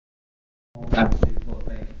Absolutely, but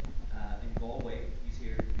like in Galway, he's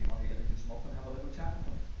here. Do you want to introduce him up and have a little chat?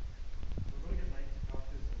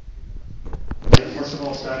 First of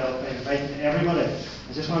all, start off by inviting everybody.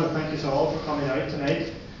 I just want to thank you all for coming out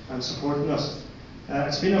tonight and supporting us.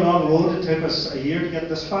 It's been a long road. It took us a year to get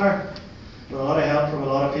this far, with a lot of help from a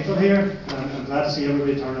lot of people here. And I'm glad to see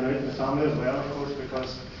everybody turning out, and the family as well, of course,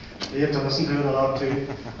 because they have to listen to it a lot too.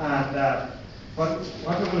 And what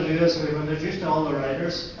we're going to do is we're going to introduce all the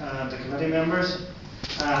writers and the committee members.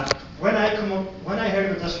 When I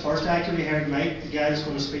heard about this first, I actually heard Mike, the guy who's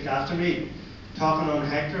going to speak after me, talking on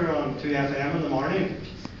Hector on 2FM in the morning.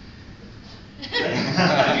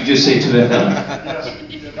 Did you just say 2FM?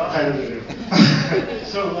 Yes, that kind of do.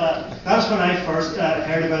 So that's when I first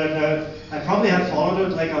heard about it. Now, I probably had followed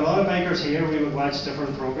it, like a lot of bikers here. We would watch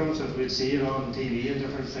different programs that we'd see it on TV and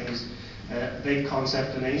different things. Big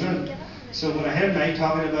concept in England. So when I heard Mike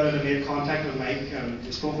talking about it, I made contact with Mike and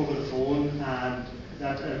we spoke over the phone, and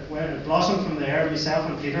when it blossomed from there. Myself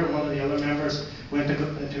and Peter, one of the other members, went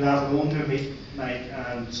to Athlone to meet Mike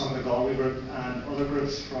and some of the Galway group and other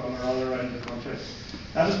groups from all around the country.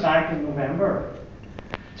 That was back in November.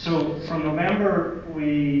 So from November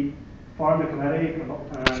we formed a committee and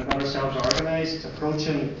got ourselves organised,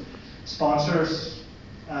 approaching sponsors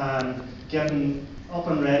and getting up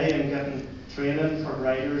and ready and getting training for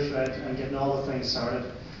riders, right, and getting all the things started.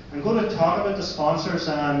 I'm going to talk about the sponsors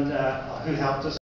and who helped us.